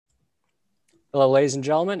Hello, ladies and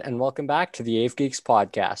gentlemen, and welcome back to the AV Geeks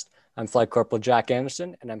podcast. I'm Flight Corporal Jack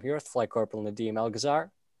Anderson, and I'm here with Flight Corporal Nadim Elgazar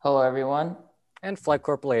Hello, everyone. and Flight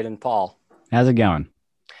Corporal Aidan Paul. How's it going?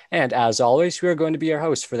 And as always, we are going to be your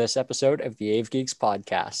hosts for this episode of the AV Geeks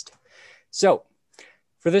podcast. So,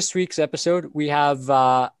 for this week's episode, we have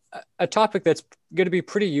a topic that's going to be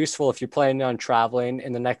pretty useful if you're planning on traveling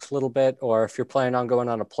in the next little bit, or if you're planning on going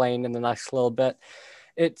on a plane in the next little bit.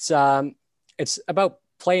 It's about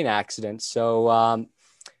plane accidents. So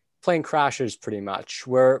plane crashes, pretty much.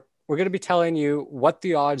 We're going to be telling you what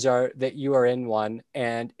the odds are that you are in one,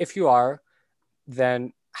 and if you are,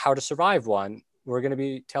 then how to survive one. We're going to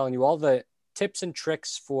be telling you all the tips and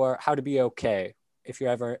tricks for how to be okay if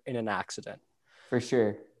you're ever in an accident. For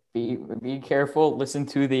sure. Be careful. Listen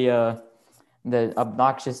to the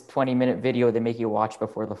obnoxious 20-minute video they make you watch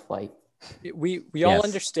before the flight. We all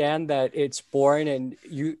understand that it's boring, and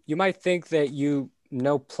you might think that you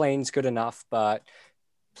know planes good enough, but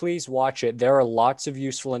please watch it. There are lots of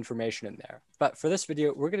useful information in there. But for this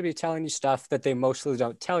video, we're going to be telling you stuff that they mostly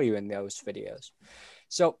don't tell you in those videos.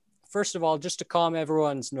 So first of all, just to calm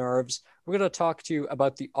everyone's nerves, we're going to talk to you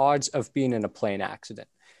about the odds of being in a plane accident.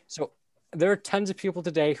 So there are tons of people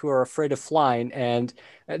today who are afraid of flying, and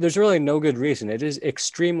there's really no good reason. It is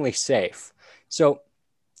extremely safe. So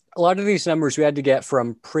a lot of these numbers we had to get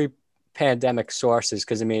from pre-pandemic sources,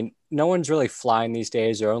 because no one's really flying these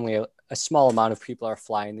days, or only a small amount of people are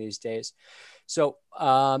flying these days. So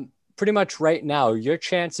pretty much right now, your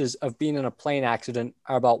chances of being in a plane accident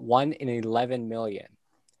are about 1 in 11 million.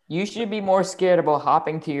 You should be more scared about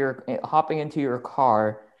hopping into your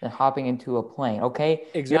car than hopping into a plane, okay?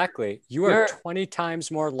 Exactly. You are 20 times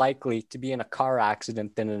more likely to be in a car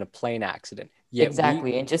accident than in a plane accident. Yet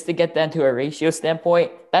exactly. And just to get that into a ratio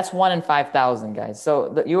standpoint, that's 1 in 5,000, guys.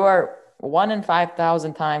 So you are 1 in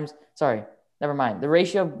 5,000 times. Sorry, never mind. The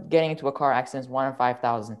ratio of getting into a car accident is 1 in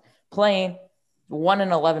 5,000. Plane, 1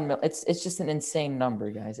 in 11 million. It's just an insane number,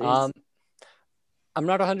 guys. I'm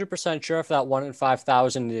not 100% sure if that 1 in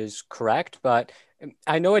 5,000 is correct, but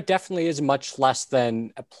I know it definitely is much less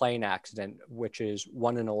than a plane accident, which is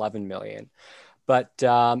 1 in 11 million. But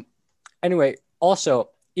anyway,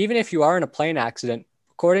 also, even if you are in a plane accident,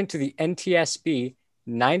 according to the NTSB,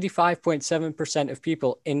 95.7% of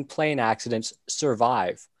people in plane accidents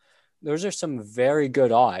survive. Those are some very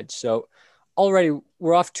good odds. So already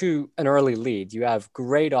we're off to an early lead. You have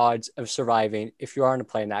great odds of surviving if you are in a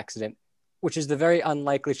plane accident, which is the very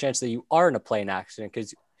unlikely chance that you are in a plane accident,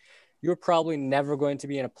 because you're probably never going to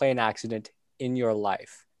be in a plane accident in your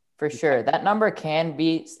life. For sure. That number can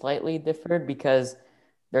be slightly differed because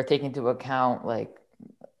they're taking into account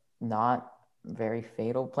not very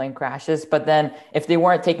fatal plane crashes. But then if they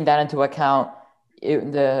weren't taking that into account,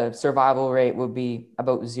 the survival rate would be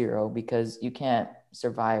about 0 because you can't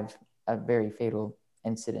survive a very fatal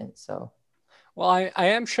incident. So, well, I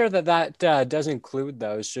am sure that does include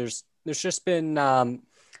those. There's just been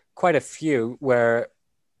quite a few where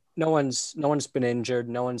no one's been injured,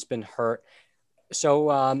 no one's been hurt.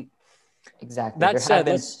 So exactly. That said,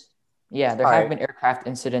 there have been aircraft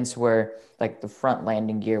incidents where the front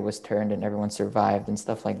landing gear was turned and everyone survived and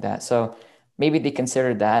stuff like that. So maybe they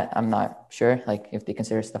considered that. I'm not sure, if they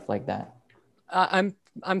consider stuff like that. I'm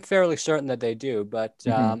fairly certain that they do. But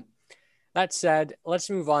that said, let's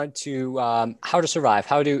move on to how to survive,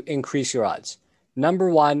 how to increase your odds. Number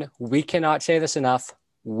one, we cannot say this enough: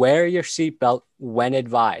 wear your seatbelt when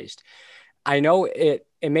advised. I know it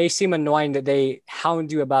may seem annoying that they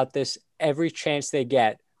hound you about this every chance they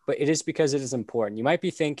get, but it is because it is important. You might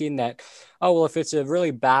be thinking that, oh, well, if it's a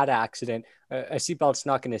really bad accident, a seatbelt's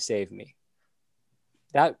not going to save me.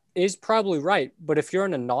 That is probably right. But if you're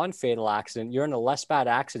in a non-fatal accident, you're in a less bad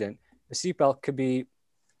accident, the seatbelt could be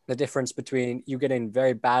the difference between you getting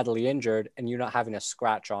very badly injured and you not having a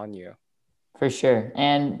scratch on you. For sure.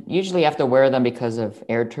 And usually you have to wear them because of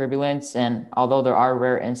air turbulence. And although there are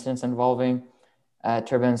rare incidents involving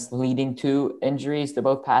turbulence leading to injuries to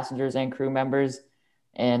both passengers and crew members,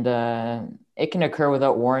 and it can occur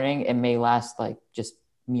without warning. It may last just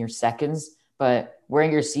mere seconds, but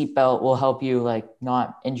wearing your seatbelt will help you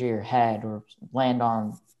not injure your head or land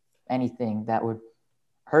on anything that would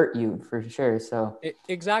hurt you for sure. So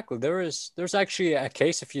exactly. There's actually a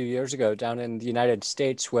case a few years ago down in the United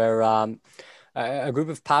States where a group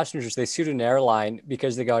of passengers, they sued an airline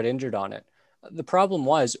because they got injured on it. The problem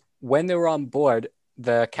was when they were on board,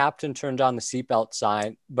 the captain turned on the seatbelt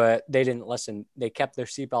sign, but they didn't listen. They kept their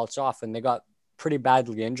seatbelts off and they got pretty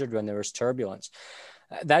badly injured when there was turbulence.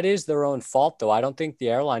 That is their own fault, though. I don't think the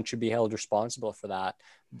airline should be held responsible for that.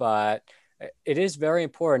 But it is very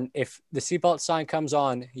important. If the seatbelt sign comes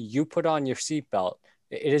on, you put on your seatbelt.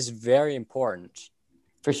 It is very important.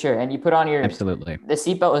 For sure. And you put on Absolutely. the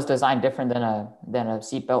seatbelt is designed different than a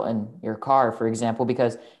seatbelt in your car, for example,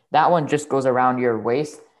 because that one just goes around your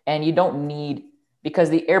waist and you don't need,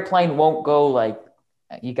 because the airplane won't go like,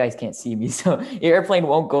 you guys can't see me. So the airplane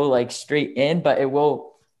won't go like straight in, but it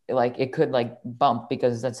will like, it could like bump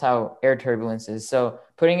because that's how air turbulence is. So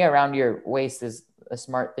putting it around your waist is a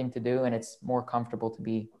smart thing to do. And it's more comfortable to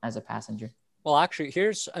be as a passenger. Well, actually,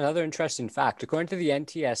 here's another interesting fact. According to the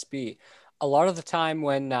NTSB, a lot of the time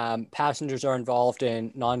when passengers are involved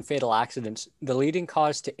in non-fatal accidents, the leading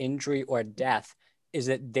cause to injury or death is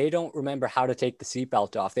that they don't remember how to take the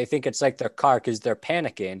seatbelt off. They think it's like their car because they're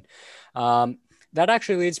panicking. That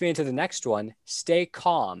actually leads me into the next one. Stay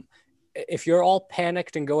calm. If you're all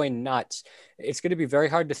panicked and going nuts, it's going to be very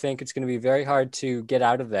hard to think. It's going to be very hard to get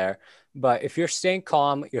out of there. But if you're staying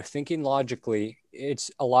calm, you're thinking logically,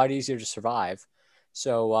 it's a lot easier to survive.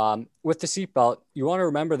 So with the seatbelt, you want to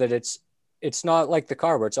remember that it's not like the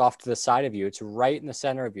car where it's off to the side of you. It's right in the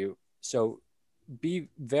center of you. So be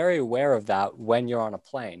very aware of that when you're on a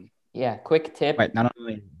plane. Yeah. Quick tip. Right. Not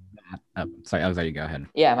only that. Sorry, I was letting you go ahead.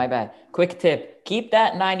 Yeah, my bad. Quick tip. Keep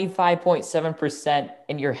that 95.7%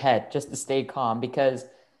 in your head just to stay calm, because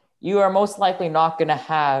you are most likely not going to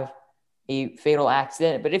have a fatal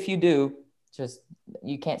accident. But if you do, just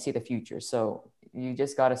you can't see the future. So you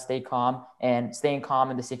just got to stay calm, and staying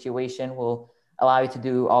calm in the situation will allow you to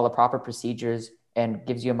do all the proper procedures and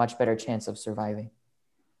gives you a much better chance of surviving.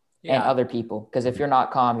 Yeah. And other people, because if you're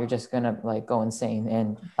not calm, you're just gonna like go insane,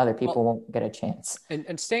 and other people won't get a chance.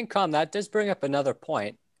 And staying calm, that does bring up another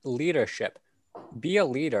point: leadership. Be a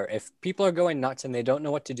leader. If people are going nuts and they don't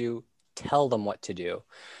know what to do, tell them what to do.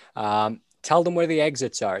 Tell them where the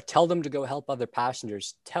exits are. Tell them to go help other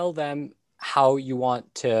passengers. Tell them how you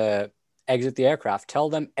want to exit the aircraft. Tell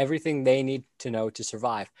them everything they need to know to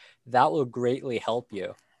survive. That will greatly help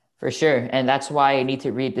you. For sure. And that's why you need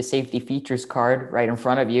to read the safety features card right in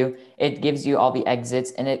front of you. It gives you all the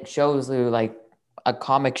exits, and it shows you like a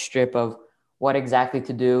comic strip of what exactly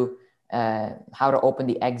to do, how to open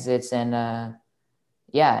the exits, and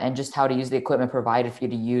and just how to use the equipment provided for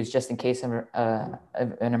you to use just in case of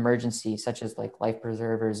an emergency, such as like life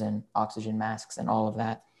preservers and oxygen masks and all of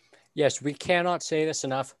that. Yes, we cannot say this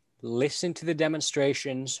enough. Listen to the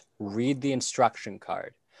demonstrations, read the instruction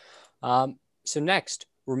card. So next,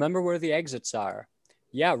 remember where the exits are.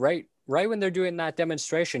 Yeah, right when they're doing that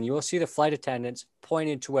demonstration, you will see the flight attendants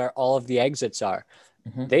pointing to where all of the exits are.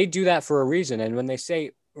 Mm-hmm. They do that for a reason. And when they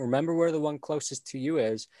say, remember where the one closest to you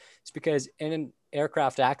is, it's because in an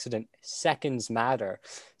aircraft accident, seconds matter.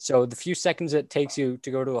 So the few seconds it takes you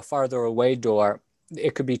to go to a farther away door,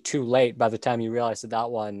 it could be too late by the time you realize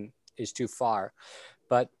that one is too far.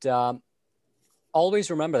 But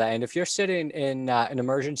always remember that. And if you're sitting in an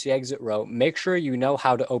emergency exit row, make sure you know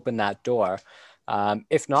how to open that door.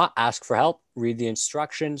 If not, ask for help, read the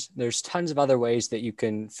instructions. There's tons of other ways that you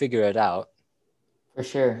can figure it out. For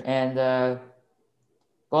sure. And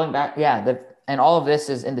going back, and all of this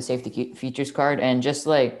is in the safety features card. And just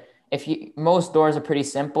like most doors are pretty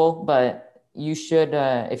simple, but you should,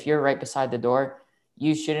 if you're right beside the door,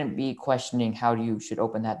 you shouldn't be questioning how you should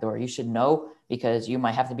open that door. You should know, because you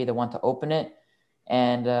might have to be the one to open it.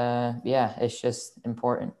 And it's just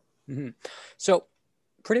important. Mm-hmm. So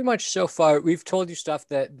pretty much so far, we've told you stuff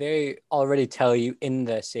that they already tell you in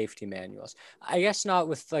the safety manuals. I guess not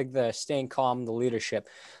with like the staying calm, the leadership,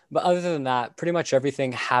 but other than that, pretty much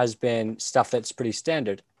everything has been stuff that's pretty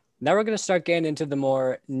standard. Now we're going to start getting into the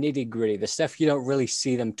more nitty gritty, the stuff you don't really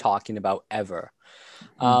see them talking about ever.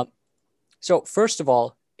 Mm-hmm. So first of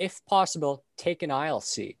all, if possible, take an aisle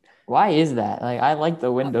seat. Why is that? Like, I like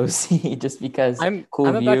the window seat just because I'm view.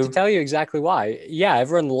 About to tell you exactly why. Yeah,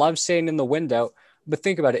 everyone loves sitting in the window, but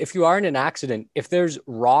think about it. If you are in an accident, if there's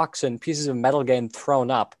rocks and pieces of metal getting thrown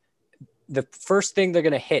up, the first thing they're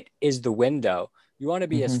going to hit is the window. You want to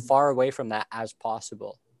be as far away from that as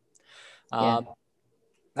possible.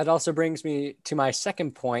 That also brings me to my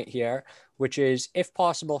second point here, which is, if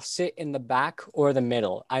possible, sit in the back or the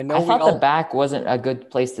middle. I thought the back wasn't a good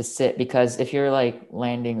place to sit, because if you're like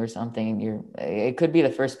landing or something, it could be the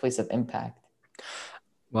first place of impact.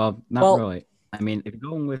 Well, not really. I mean, if you're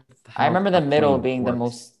going with, I remember the middle being the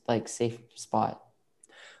most like safe spot.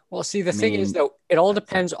 Well, see, the thing is, though, it all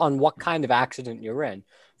depends on what kind of accident you're in.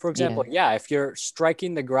 For example, if you're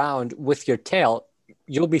striking the ground with your tail,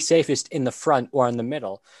 you'll be safest in the front or in the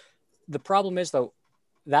middle. The problem is, though,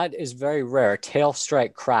 that is very rare. Tail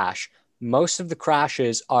strike crash. Most of the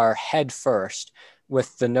crashes are head first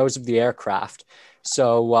with the nose of the aircraft.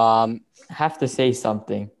 So I have to say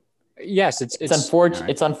something. Yes, it's unfortunate. Right.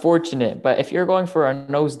 It's unfortunate, but if you're going for a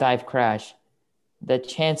nosedive crash, the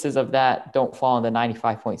chances of that don't fall in the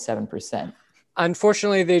 95.7%.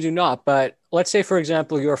 Unfortunately, they do not. But let's say, for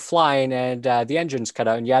example, you're flying and the engine's cut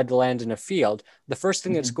out and you had to land in a field. The first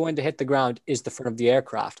thing that's going to hit the ground is the front of the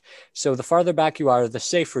aircraft. So the farther back you are, the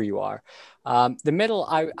safer you are. The middle,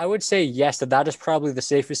 I would say yes, that is probably the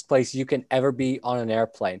safest place you can ever be on an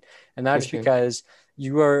airplane. And that's because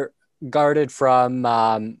you are guarded from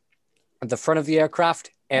the front of the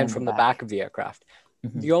aircraft and from the back of the aircraft.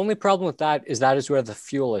 The only problem with that is where the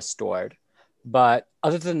fuel is stored. But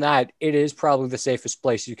other than that, it is probably the safest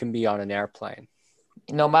place you can be on an airplane.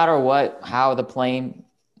 No matter how the plane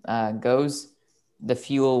goes, the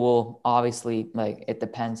fuel will obviously, like, it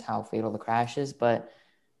depends how fatal the crash is, but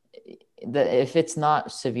if it's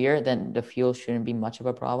not severe, then the fuel shouldn't be much of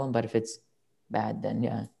a problem. But if it's bad, then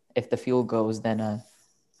yeah, if the fuel goes, then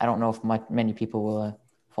I don't know if many people will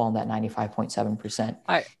fall in that 95.7%.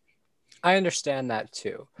 I understand that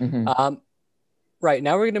too. Right,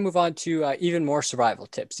 now we're going to move on to even more survival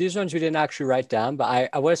tips. These ones we didn't actually write down, but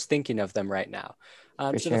I was thinking of them right now.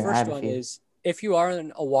 The first one is, if you are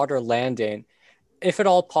in a water landing, if at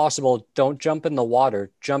all possible, don't jump in the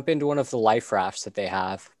water. Jump into one of the life rafts that they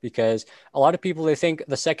have, because a lot of people, they think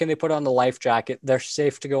the second they put on the life jacket, they're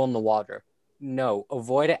safe to go in the water. No,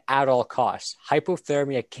 avoid it at all costs.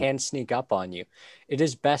 Hypothermia can sneak up on you. It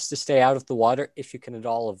is best to stay out of the water if you can at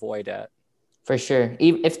all avoid it. For sure.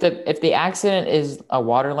 If the accident is a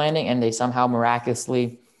water landing and they somehow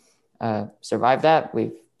miraculously survive that,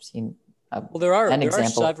 we've seen. There are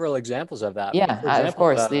several examples of that. Yeah, of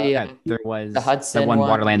course. There was the Hudson one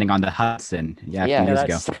water landing on the Hudson. A few years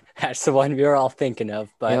ago. That's the one we were all thinking of.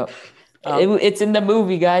 But it's in the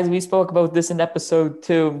movie, guys. We spoke about this in episode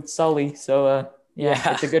 2, Sully. So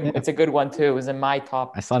it's a good one too. It was in my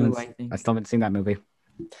top 2, I think. I still haven't seen that movie.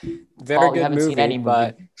 Very good movie,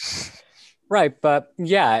 but. Right. But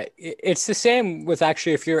yeah, it's the same with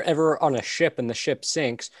actually, if you're ever on a ship and the ship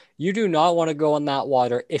sinks, you do not want to go in that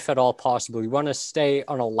water if at all possible. You want to stay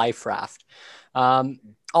on a life raft.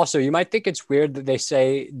 Also, you might think it's weird that they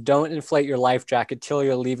say don't inflate your life jacket till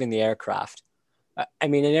you're leaving the aircraft. I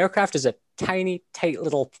mean, an aircraft is a tiny, tight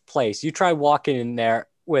little place. You try walking in there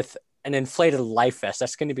with an inflated life vest.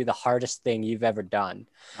 That's going to be the hardest thing you've ever done.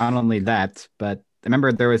 Not only that, but I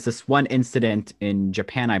remember there was this one incident in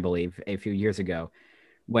Japan, I believe, a few years ago,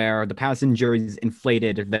 where the passengers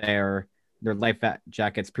inflated their life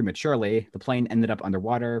jackets prematurely. The plane ended up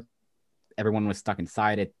underwater. Everyone was stuck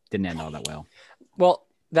inside. It didn't end all that well. Well,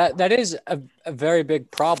 that is a very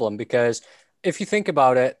big problem, because if you think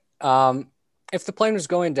about it, if the plane was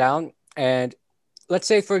going down and let's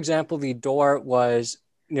say, for example, the door was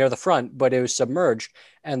near the front, but it was submerged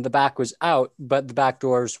and the back was out, but the back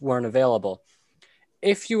doors weren't available.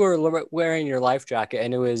 If you were wearing your life jacket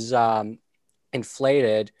and it was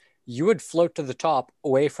inflated, you would float to the top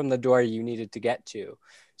away from the door you needed to get to.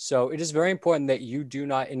 So it is very important that you do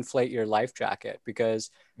not inflate your life jacket, because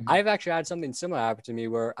I've actually had something similar happen to me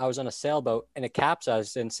where I was on a sailboat and it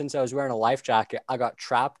capsized. And since I was wearing a life jacket, I got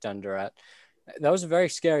trapped under it. That was a very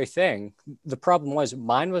scary thing. The problem was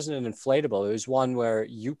mine wasn't an inflatable. It was one where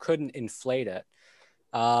you couldn't inflate it.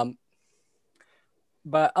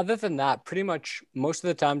 But other than that, pretty much most of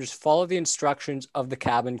the time, just follow the instructions of the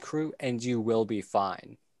cabin crew and you will be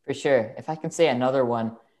fine. For sure. If I can say another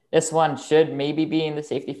one, this one should maybe be in the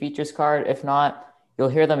safety features card. If not, you'll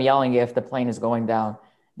hear them yelling if the plane is going down.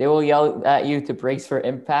 They will yell at you to brace for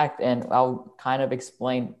impact, and I'll kind of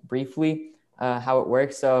explain briefly how it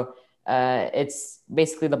works. So it's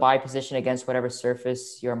basically the body position against whatever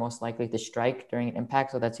surface you're most likely to strike during an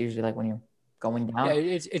impact. So that's usually like when you're going down. Yeah,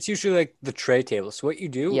 it's usually like the tray table. So what you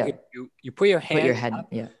do, you put your head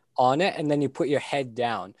on it, and then you put your head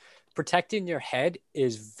down. Protecting your head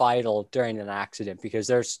is vital during an accident, because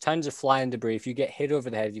there's tons of flying debris. If you get hit over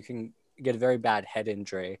the head, you can get a very bad head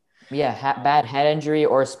injury. Yeah, bad head injury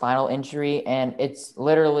or spinal injury, and it's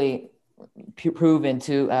literally proven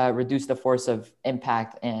to reduce the force of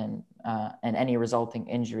impact and any resulting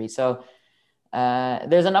injury. So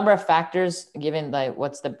there's a number of factors given, like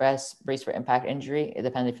what's the best brace for impact injury. It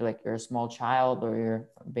depends if you're a small child or you're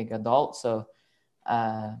a big adult. So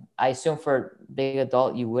I assume for big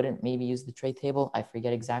adult, you wouldn't maybe use the tray table. I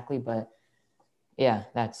forget exactly, but yeah,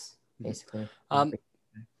 that's basically.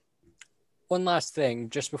 One last thing,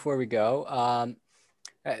 just before we go,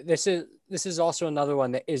 this is also another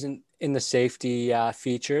one that isn't in the safety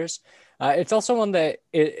features. It's also one that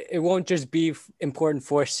it won't just be important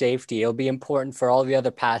for safety. It'll be important for all the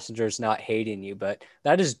other passengers not hating you, but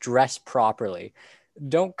that is dress properly.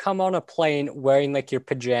 Don't come on a plane wearing like your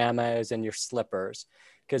pajamas and your slippers,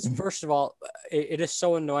 because first of all, it is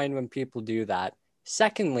so annoying when people do that.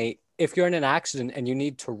 Secondly, if you're in an accident and you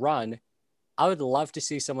need to run, I would love to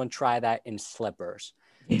see someone try that in slippers.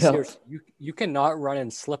 Yeah. Seriously, you cannot run in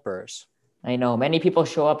slippers. I know many people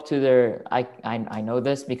show up to their, I know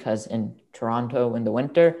this because in Toronto in the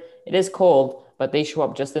winter, it is cold, but they show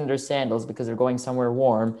up just in their sandals because they're going somewhere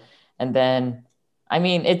warm. And then, I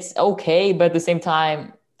mean, it's okay, but at the same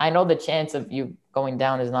time, I know the chance of you going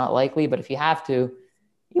down is not likely, but if you have to,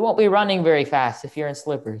 you won't be running very fast if you're in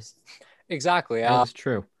slippers. Exactly. That is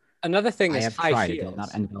true. Another thing I is have high tried. heels. It did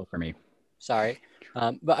not end well for me. Sorry.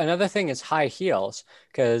 But another thing is high heels,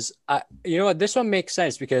 because you know what, this one makes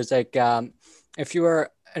sense because like if you were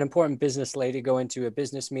an important business lady going to a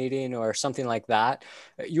business meeting or something like that,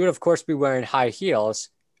 you would of course be wearing high heels,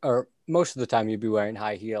 or most of the time you'd be wearing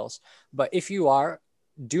high heels. But if you are,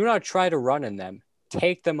 do not try to run in them.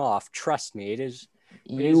 Take them off. Trust me,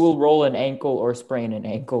 You will roll an ankle or sprain an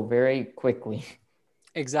ankle very quickly.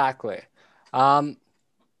 Exactly.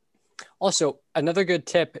 Also, another good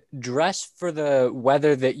tip, dress for the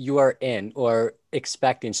weather that you are in or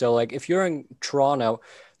expecting. So, like if you're in Toronto,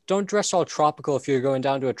 don't dress all tropical if you're going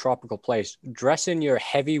down to a tropical place. Dress in your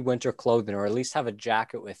heavy winter clothing or at least have a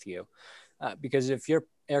jacket with you. Because if your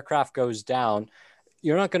aircraft goes down,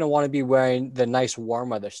 you're not going to want to be wearing the nice warm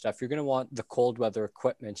weather stuff. You're going to want the cold weather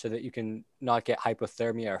equipment so that you can not get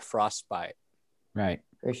hypothermia or frostbite. Right.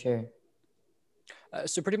 For sure.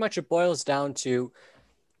 So pretty much it boils down to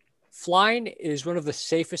flying is one of the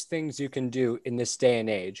safest things you can do in this day and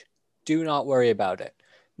age. Do not worry about it.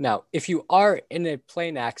 Now, if you are in a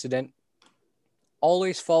plane accident,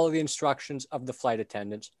 always follow the instructions of the flight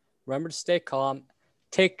attendants. Remember to stay calm.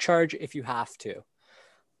 Take charge if you have to.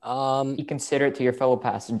 Be considerate to your fellow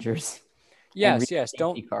passengers. Yes.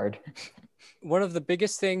 Don't. Card. One of the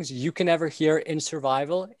biggest things you can ever hear in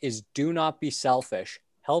survival is do not be selfish.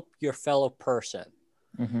 Help your fellow person.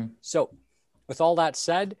 Mm-hmm. So, with all that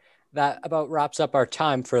said, that about wraps up our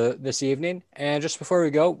time for this evening. And just before we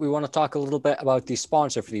go, we want to talk a little bit about the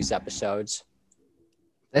sponsor for these episodes.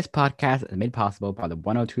 This podcast is made possible by the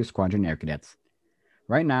 102 Squadron Air Cadets.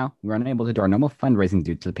 Right now, we're unable to do our normal fundraising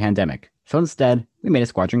due to the pandemic, so instead, we made a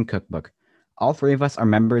Squadron cookbook. All three of us are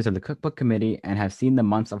members of the cookbook committee and have seen the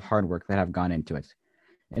months of hard work that have gone into it.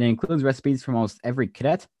 And it includes recipes from almost every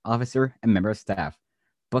cadet, officer, and member of staff.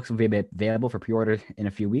 Books will be available for pre-order in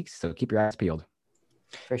a few weeks, so keep your eyes peeled.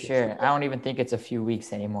 For sure. I don't even think it's a few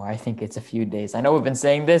weeks anymore. I think it's a few days. I know we've been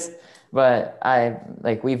saying this, but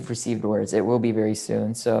we've received words. It will be very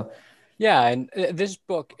soon. So yeah, and this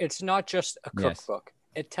book, it's not just a cookbook. Yes.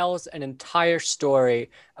 It tells an entire story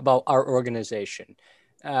about our organization.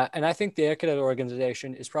 And I think the Air Cadet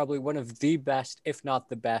organization is probably one of the best, if not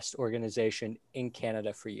the best organization in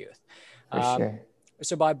Canada for youth. For sure.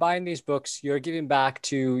 So by buying these books, you're giving back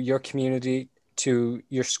to your community, to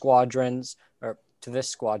your squadrons, or to this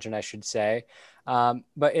squadron, I should say.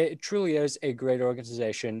 But it truly is a great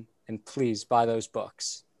organization, and please buy those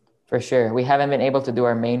books. For sure. We haven't been able to do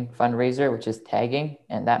our main fundraiser, which is tagging,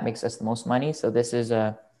 and that makes us the most money. So this is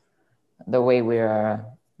the way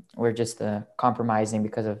we're just compromising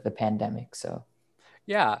because of the pandemic. So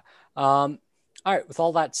yeah. All right. With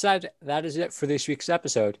all that said, that is it for this week's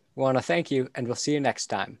episode. We want to thank you, and we'll see you next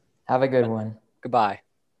time. Have a good one. Goodbye.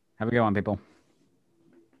 Have a good one, people.